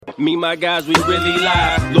Me, my guys, we really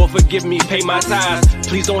live. Lord, forgive me, pay my tithes.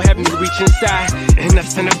 Please don't have me reach inside. And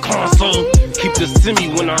that's in the console. Keep the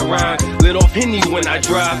semi when I ride. Let off Henny when I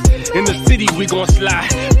drive. In the city, we gon' slide.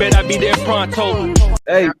 Bet I be there pronto.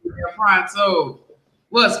 Hey. Pronto.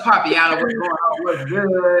 What's Poppyana? What's going on? What's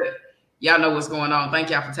good? Y'all know what's going on.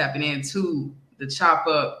 Thank y'all for tapping in to the Chop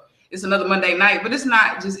Up. It's another Monday night, but it's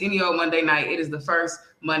not just any old Monday night. It is the first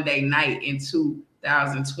Monday night in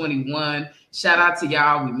 2021. Shout out to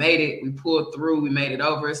y'all. We made it. We pulled through. We made it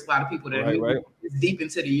over. It's a lot of people that are deep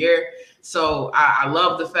into the year. So I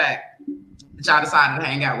love the fact that y'all decided to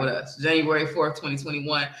hang out with us. January 4th,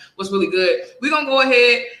 2021 was really good. We're going to go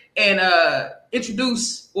ahead and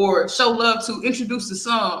introduce or show love to introduce to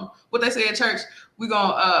some. What they say at church, we're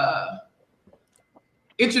going to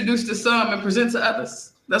introduce to some and present to others.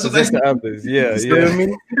 That's what they say. Others. Yeah, you know what I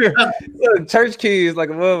mean? Church kids like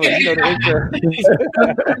a mother, you know,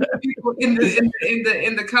 people in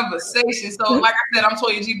the conversation. So, like I said, I'm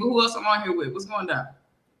Toya G, but who else I'm on here with? What's going down?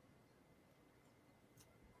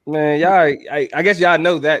 Man, y'all, I guess y'all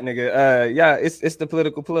know that nigga. Yeah, it's the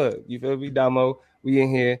political plug. You feel me, Damo? We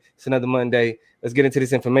in here. It's another Monday. Let's get into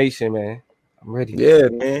this information, man. I'm ready. Yeah,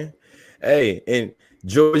 man. Hey, and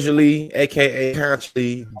Georgia Lee, aka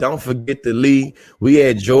Country, don't forget the Lee. We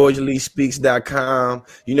at GeorgiaLeeSpeaks.com.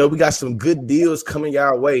 You know, we got some good deals coming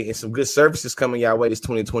y'all way and some good services coming y'all way this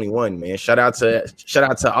 2021, man. Shout out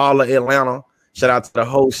to all of Atlanta. Shout out to the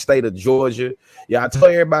whole state of Georgia. Yeah, I tell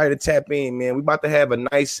everybody to tap in, man. We about to have a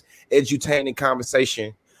nice edutaining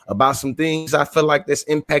conversation about some things I feel like that's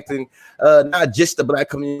impacting not just the Black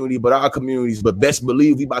community, but our communities. But best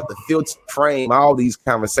believe we about to filter frame all these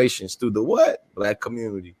conversations through the what? Black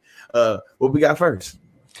community. What we got first?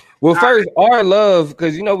 Well, first, our love,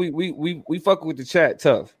 because you know we fuck with the chat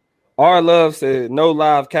tough. Our love said no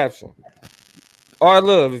live caption. Our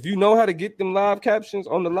love, if you know how to get them live captions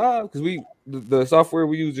on the live, because the software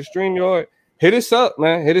we use, the StreamYard. Hit us up,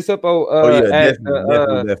 man. Hit us up on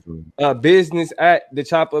definitely. Business at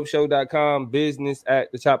thechopupshow.com. Business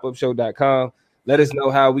at thechopupshow.com. Let us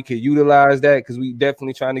know how we could utilize that, because we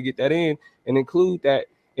definitely trying to get that in and include that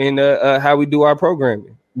in how we do our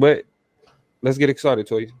programming. But let's get started,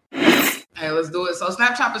 Toy. Hey, let's do it. So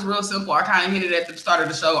Snapchat is real simple. I kind of hit it at the start of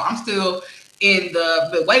the show. I'm still in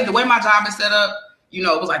the way my job is set up. You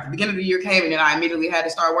know, it was like the beginning of the year came and then I immediately had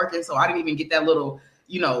to start working. So I didn't even get that little,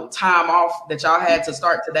 time off that y'all had to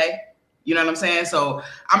start today. You know what I'm saying? So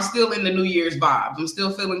I'm still in the New Year's vibes. I'm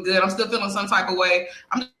still feeling good. I'm still feeling some type of way.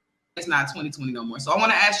 It's not 2020 no more. So I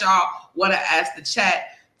want to ask the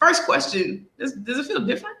chat. First question, does it feel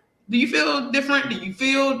different? Do you feel different? Do you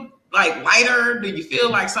feel like lighter? Do you feel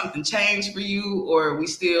like something changed for you? Or are we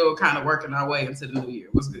still kind of working our way into the new year?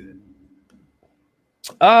 What's good?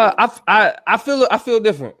 I feel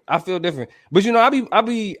different. But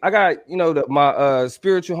I got my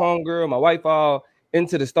spiritual homegirl, my wife, all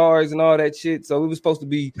into the stars and all that shit. So it was supposed to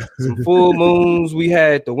be some full moons. We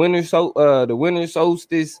had the winter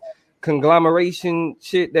solstice conglomeration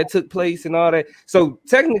shit that took place and all that. So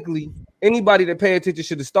technically, anybody that pay attention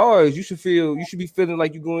to the stars, you should be feeling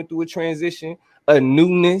like you're going through a transition, a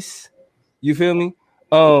newness. You feel me?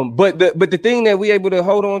 But the thing that we able to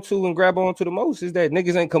hold on to and grab on to the most is that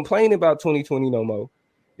niggas ain't complaining about 2020 no more.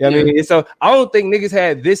 You know what I mean? And so I don't think niggas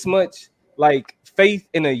had this much like faith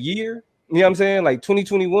in a year. You know what I'm saying? Like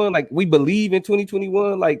 2021, like we believe in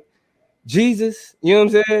 2021, like Jesus. You know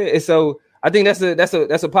what I'm saying? And so I think that's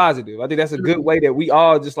a positive. I think that's a good way that we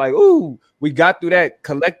all just like, ooh, we got through that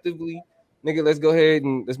collectively. Nigga, let's go ahead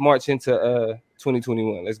and let's march into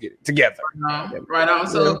 2021. Let's get it together. Right on.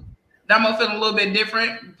 So Damo feeling a little bit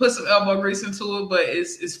different. Put some elbow grease into it, but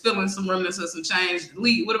it's feeling some remnants of some change.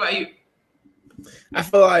 Lee, what about you? I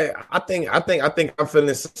feel like I think I'm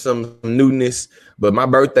feeling some newness. But my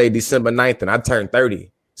birthday December 9th, and I turned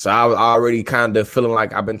 30, so I was already kind of feeling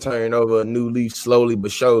like I've been turning over a new leaf slowly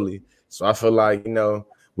but surely. So I feel like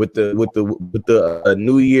with the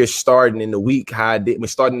new year starting in the week, how it did,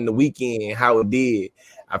 starting the weekend and how it did.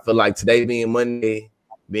 I feel like today being Monday.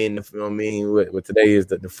 Being what today is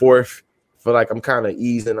the 4th, I feel like I'm kind of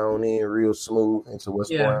easing on in real smooth into what's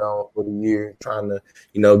going on for the year, trying to,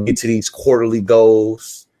 get to these quarterly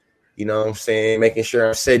goals, you know what I'm saying? Making sure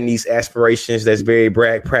I'm setting these aspirations that's very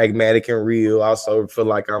pragmatic and real. I also feel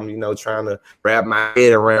like I'm, trying to wrap my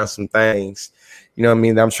head around some things, you know what I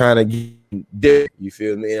mean? I'm trying to get, you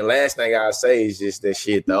feel me? And the last thing I'll say is just that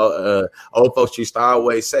shit. The old folks used to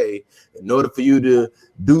always say, in order for you to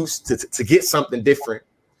get something different,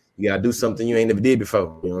 you gotta do something you ain't never did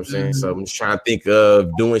before. You know what I'm saying? So I'm just trying to think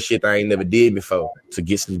of doing shit I ain't never did before to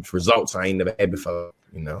get some results I ain't never had before.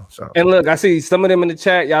 you know. So and look, I see some of them in the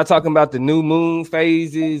chat. Y'all talking about the new moon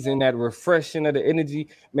phases and that refreshing of the energy.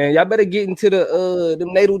 Man, y'all better get into the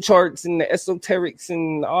natal charts and the esoterics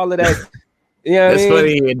and all of that. Yeah, that's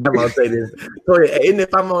funny. I'm gonna say this. Ain't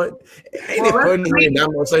it funny?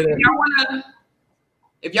 I'm gonna say that.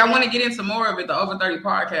 If y'all want to get into more of it, the Over 30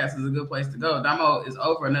 podcast is a good place to go. Damo is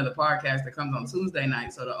over another podcast that comes on Tuesday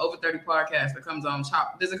night. So the Over 30 podcast that comes on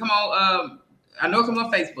Chop. Does it come on? I know it comes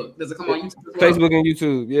on Facebook. Does it come on YouTube? Facebook and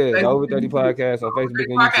YouTube. Yeah, the Over 30 podcast on Facebook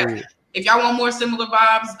and YouTube. If y'all want more similar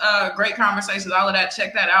vibes, great conversations, all of that,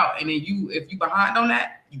 check that out. And then if you behind on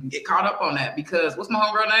that, you can get caught up on that because what's my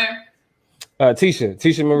homegirl name?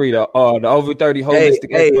 Tisha Marie, the Over 30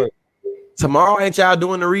 holistic expert. Tomorrow, ain't y'all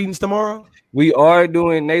doing the readings tomorrow? We are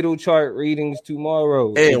doing natal chart readings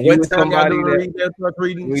tomorrow. And what time y'all doing the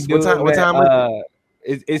readings? What time?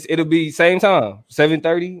 It'll be same time,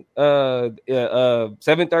 7:30.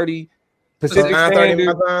 7:30 Pacific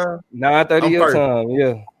Standard, 9:30 your time.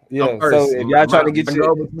 Yeah. So if y'all trying to get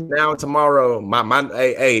you now tomorrow,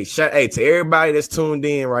 hey, to everybody that's tuned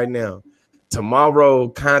in right now. Tomorrow,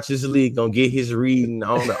 Consciously gonna get his reading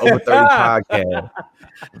on the Over 30 podcast.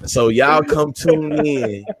 So y'all come tune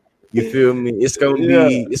in. You feel me? It's gonna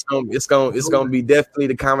be definitely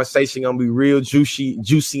the conversation gonna be real juicy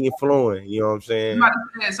and flowing. You know what I'm saying?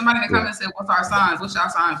 Somebody in the comments said, "What's our signs? What's y'all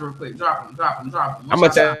signs, real quick? Drop them. I'm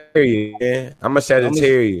a Sagittarius, man. I'm a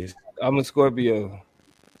Sagittarius. I'm a Scorpio.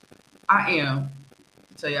 I am. I'll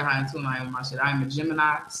tell you how in tune I am with my shit. I am a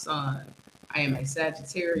Gemini sun. I am a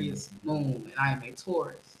Sagittarius moon, and I am a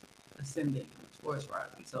Taurus ascendant. Taurus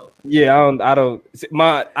rising. So yeah,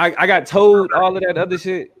 I got told all of that other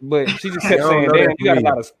shit, but she just kept saying, "Damn, you got a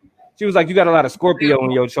lot of." She was like, "You got a lot of Scorpio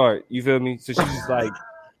in your chart." You feel me? So she's just like,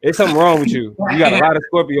 "It's something wrong with you. You got a lot of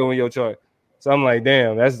Scorpio in your chart." So I'm like,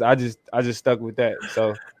 "Damn, I just stuck with that."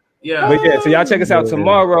 So yeah, but yeah. So y'all check us out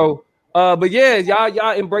tomorrow. But yeah,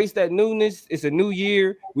 y'all embrace that newness. It's a new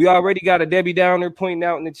year. We already got a Debbie Downer pointing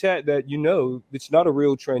out in the chat that it's not a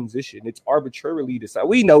real transition. It's arbitrarily decided.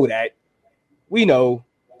 We know that. We know.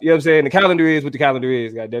 You know what I'm saying? The calendar is what the calendar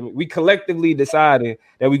is. Goddamn it. We collectively decided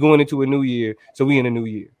that we're going into a new year, so we in a new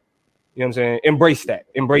year. You know what I'm saying? Embrace that.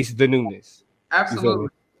 Embrace the newness. Absolutely.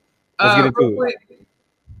 Let's get into it.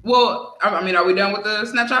 Well, I mean, are we done with the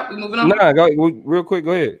Snapchat? We moving on? Nah, go real quick.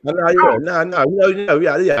 Go ahead. No.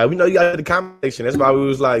 We know you got the conversation. That's why we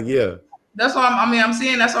was like, yeah. That's why I'm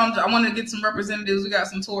seeing. That's why I want to get some representatives. We got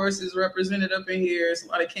some Tauruses represented up in here. It's a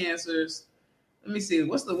lot of Cancers. Let me see.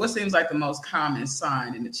 What seems like the most common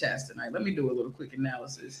sign in the chat tonight? Let me do a little quick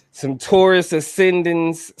analysis. Some Taurus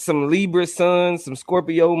ascendants, some Libra suns, some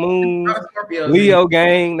Scorpio moons, Leo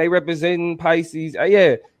gang. They representing Pisces.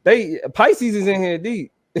 Pisces is in here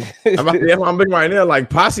deep. I'm big right now. Like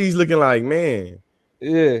Pisces looking like, man.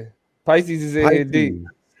 Yeah, Pisces is in here deep.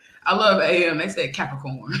 I love AM. They said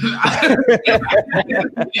Capricorn.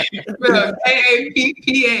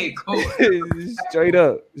 AAPPA. Straight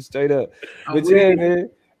up. But yeah,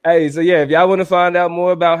 man. Hey, so yeah, if y'all want to find out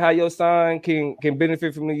more about how your sign can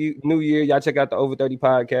benefit from the new year, y'all check out the Over 30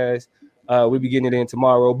 podcast. We'll be getting it in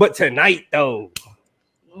tomorrow. But tonight, though.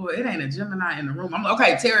 Oh, it ain't a Gemini in the room.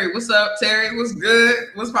 Okay, Terry, what's up? Terry, what's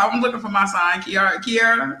good? What's poppin'? I'm looking for my sign.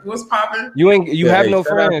 Kiara, what's poppin'? You have no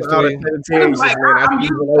friends. But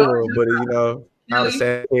I'm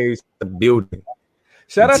Sagittarius the building.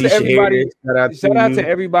 Shout out to everybody. Shout out to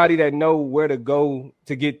everybody that know where to go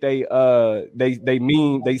to get they sign. You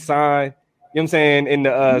know what I'm saying? In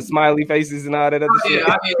the smiley faces and all that other shit.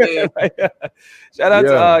 Shout out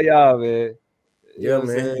to all y'all, man. Yeah,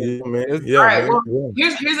 man. All right. Well,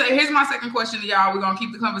 here's my second question to y'all. We're gonna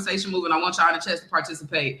keep the conversation moving. I want y'all in the chest to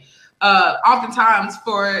participate. Oftentimes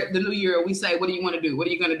for the new year, we say, "What do you want to do? What are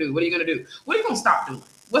you gonna do? What are you gonna do? What are you gonna stop doing?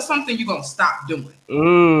 What's something you're gonna stop doing?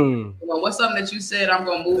 What's something that you said I'm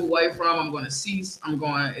gonna move away from? I'm gonna cease.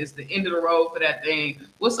 It's the end of the road for that thing.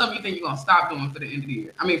 What's something you think you're gonna stop doing for the end of the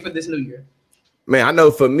year? I mean, for this new year. Man, I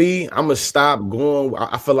know for me, I'm gonna stop going.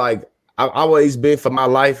 I feel like I've always been for my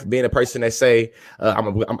life being a person that say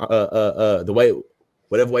whatever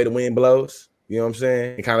way the wind blows. You know what I'm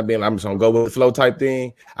saying? And kind of being like, I'm just gonna go with the flow type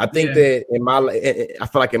thing. I think that I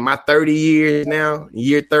feel like in my 30 years now,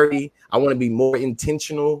 year 30, I want to be more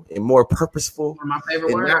intentional and more purposeful. My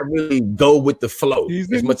favorite word. Not really go with the flow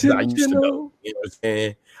as much as I used to go. You know what I'm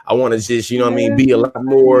saying? I want to just, be a lot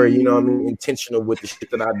more, intentional with the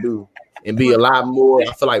shit that I do. And be a lot more,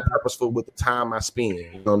 I feel like, purposeful with the time I spend.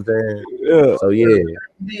 You know what I'm saying? Yeah. So yeah.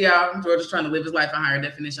 Yeah, George is trying to live his life in higher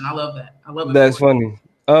definition. I love that. I love it. That's funny.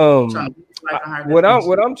 What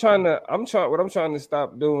I'm trying to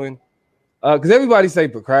stop doing, because everybody say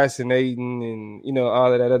procrastinating and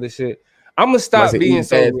all of that other shit. I'm gonna stop being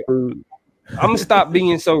so. fast food. I'm gonna stop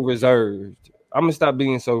being so reserved. I'm gonna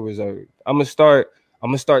start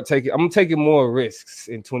taking. I'm gonna take more risks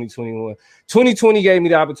in 2021. 2020 gave me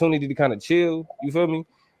the opportunity to kind of chill. You feel me?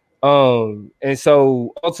 And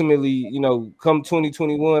so ultimately, you know, come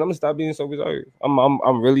 2021, I'm gonna stop being so reserved.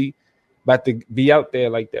 I'm really about to be out there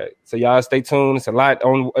like that. So y'all stay tuned. It's a lot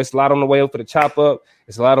on the way up for the chop up.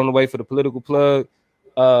 It's a lot on the way for the political plug.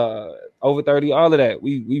 Over 30, all of that.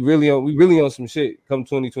 We really on some shit come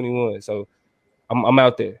 2021. So I'm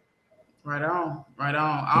out there. Right on. I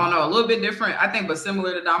don't know, a little bit different, I think, but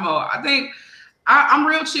similar to Damo. I think I'm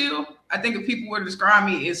real chill. I think if people were to describe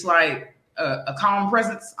me, it's like a calm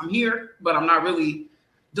presence. I'm here, but I'm not really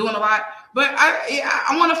doing a lot. But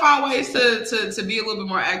I want to find ways to be a little bit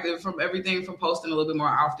more active, from everything from posting a little bit more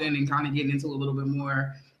often and kind of getting into a little bit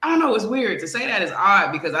more. I don't know. It's weird to say that. Is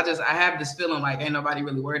odd because I have this feeling like ain't nobody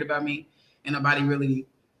really worried about me, and nobody really,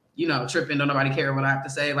 you know, tripping. Don't nobody care what I have to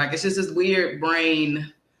say. Like, it's just this weird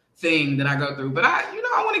brain thing that I go through. But I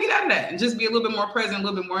want to get out of that and just be a little bit more present, a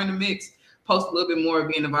little bit more in the mix, post a little bit more,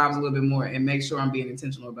 be in the vibes a little bit more, and make sure I'm being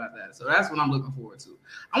intentional about that. So that's what I'm looking forward to.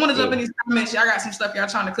 I want to jump in these comments. Y'all got some stuff y'all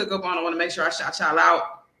trying to cook up on. I want to make sure I shout y'all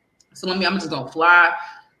out. So I'm just gonna fly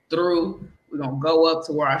through. We're gonna go up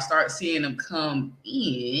to where I start seeing them come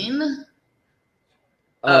in.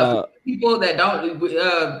 People that don't,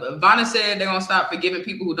 Vanna said they're gonna stop forgiving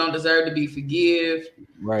people who don't deserve to be forgive.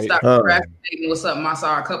 Right. Stop procrastinating was something I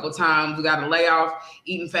saw a couple times. We got to lay off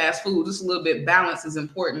eating fast food. Just a little bit. Balance is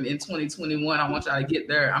important in 2021. I want y'all to get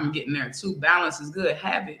there. I'm getting there too. Balance is good.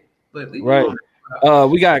 Have it, but leave it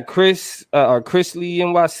alone. We got Chris Lee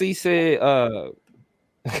NYC said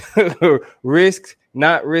risk,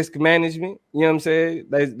 not risk management. You know what I'm saying?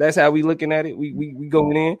 That's how we looking at it. We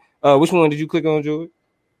going in. Which one did you click on, George?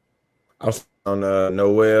 I was on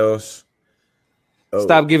Noel's.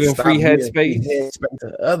 Stop giving free headspace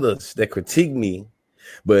to others that critique me,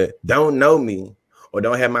 but don't know me or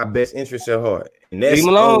don't have my best interest at heart. And that's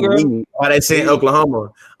alone, girl. Why they say in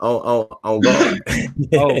Oklahoma on guard.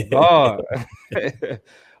 Oh God.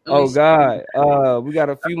 Oh God. We got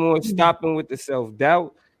a few more stopping with the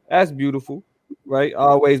self-doubt. That's beautiful. Right,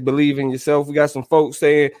 always believe in yourself. We got some folks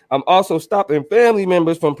saying I'm also stopping family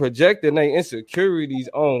members from projecting their insecurities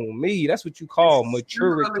on me. That's what you call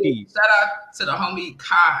maturity. Shout out to the homie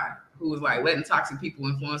Kai, who was like, letting toxic people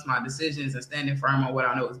influence my decisions and standing firm on what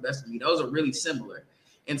I know is best for me. Those are really similar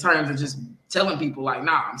in terms of just telling people like,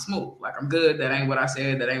 nah, I'm smooth, like I'm good. That ain't what I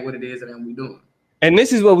said. That ain't what it is. That ain't what we doing. And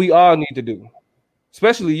this is what we all need to do,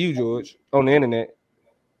 especially you, George, on the internet.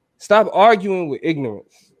 Stop arguing with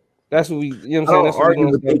ignorance. That's what we, you know what I'm saying?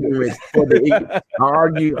 Argue with ignorance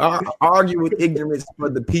argue with ignorance for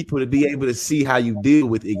the people to be able to see how you deal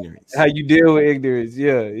with ignorance.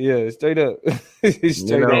 Yeah. Straight up.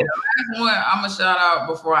 Straight up. One, I'm gonna shout out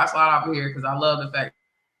before I slide off here because I love the fact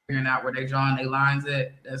figuring out where they drawing their lines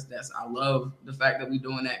at. That's I love the fact that we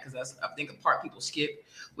doing that because that's I think a part people skip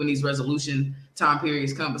when these resolution time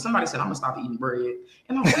periods come. But somebody said I'm gonna stop eating bread,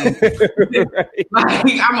 and I'm right.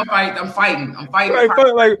 I'm fighting.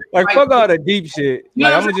 Like fuck all the deep shit. You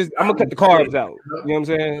like I'm gonna cut the carbs out. You know what I'm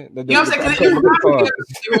saying? You know what I'm saying?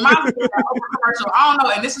 It reminds me of that Oprah commercial. I don't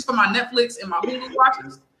know, and this is for my Netflix and my Hulu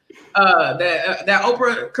watchers. That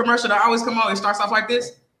Oprah commercial that always come on. It starts off like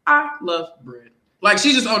this: I love bread. Like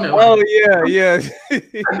she's just on there. Like, oh yeah.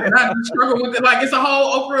 And I struggle with it. Like it's a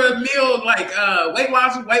whole Oprah meal, like Weight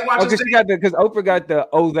Watchers. Okay, she got because Oprah got the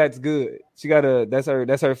that's good. She got that's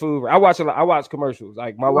her food. I watch commercials.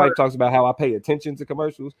 Like my wife talks about how I pay attention to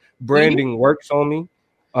commerals. Branding works on me.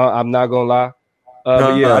 I'm not gonna lie.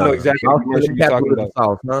 But yeah, I know exactly what commercial you're talking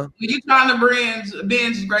about. When you trying to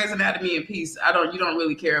binge Grey's Anatomy in peace, you don't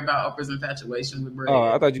really care about Oprah's infatuation with bread. Oh,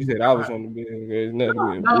 I thought you said I was on the binge Grey's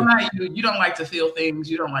Anatomy. No, not you. You don't like to feel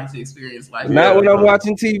things. You don't like to experience life. Not when I'm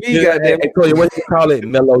watching TV. Goddamn. What do you call it?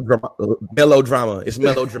 Melodrama. It's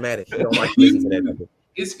melodramatic. You don't like to listen to that.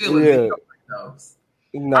 It's feeling those.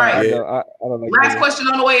 No, all right. I don't like Last question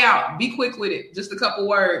on the way out. Be quick with it. Just a couple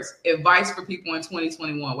words. Advice for people in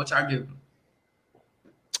 2021. What y'all give them?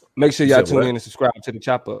 Make sure y'all tune in and subscribe to the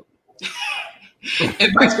Chop Up.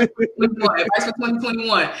 Advice for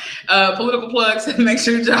 2021. Political plugs. Make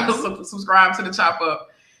sure y'all subscribe to the Chop Up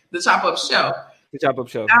show. The Chop Up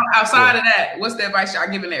show. Outside of that, what's the advice y'all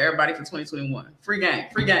giving to everybody for 2021? Free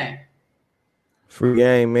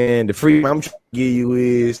game, man. The free I'm trying to give you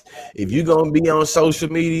is if you're gonna be on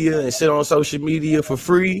social media and sit on social media for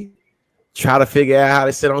free, try to figure out how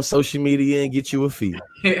to sit on social media and get you a fee.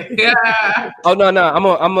 Yeah. Oh no. I'm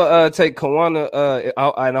gonna take Kawana.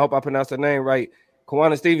 And I hope I pronounced her name right.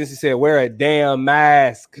 Kawana Stevens. She said, "Wear a damn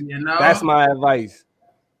mask." You know? That's my advice.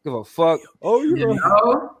 Give a fuck. Oh, you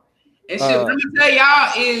know. And shit, let me tell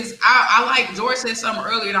y'all is I like George said something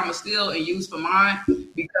earlier that I'm gonna steal and use for mine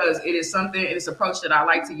because it is something, it's an approach that I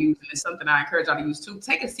like to use, and it's something I encourage y'all to use too.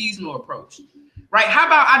 Take a seasonal approach, right? How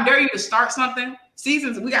about I dare you to start something?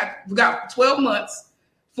 Seasons, we got 12 months,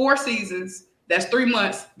 4 seasons. That's 3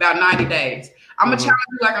 months, about 90 days. I'm gonna challenge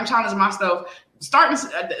you like I'm challenging myself. Start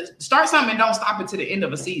something and don't stop it to the end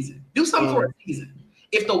of a season. Do something for a season.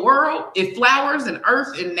 If flowers and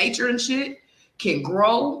earth and nature and shit can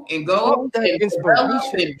grow and go and develop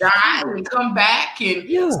and die and come back and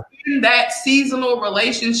in that seasonal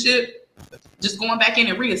relationship, just going back in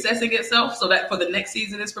and reassessing itself so that for the next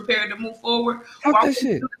season it's prepared to move forward. Why would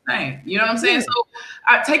you do the same? You know what I'm saying? So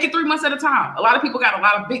take it 3 months at a time. A lot of people got a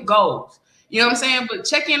lot of big goals. You know what I'm saying? But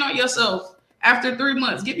check in on yourself after 3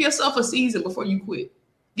 months. Give yourself a season before you quit.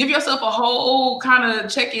 Give yourself a whole kind of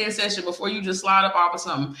check-in session before you just slide up off of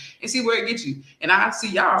something and see where it gets you. And I see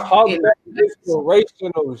y'all.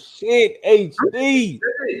 Inspirational shit, HD.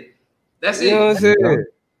 That's it. You know what I'm saying?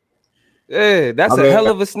 Yeah, that's a hell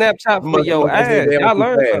of a Snapchat for your ass. I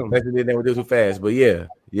learned something. They were too fast, but yeah,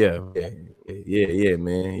 man.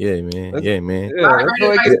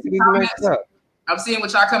 I'm seeing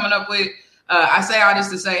what y'all coming up with. I say all this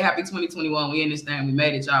to say happy 2021. We in this thing. We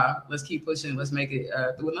made it, y'all. Let's keep pushing. Let's make it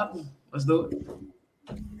through another one. Let's do it.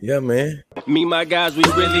 Yeah, man. Me, my guys, we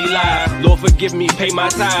really live. Lord, forgive me, pay my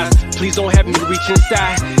tithes. Please don't have me reach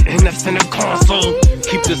inside. And that's in the console.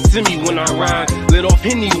 Keep the semi when I ride. Let off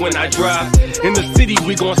Henny when I drive. In the city,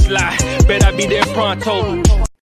 we gon' slide. Bet I be there pronto.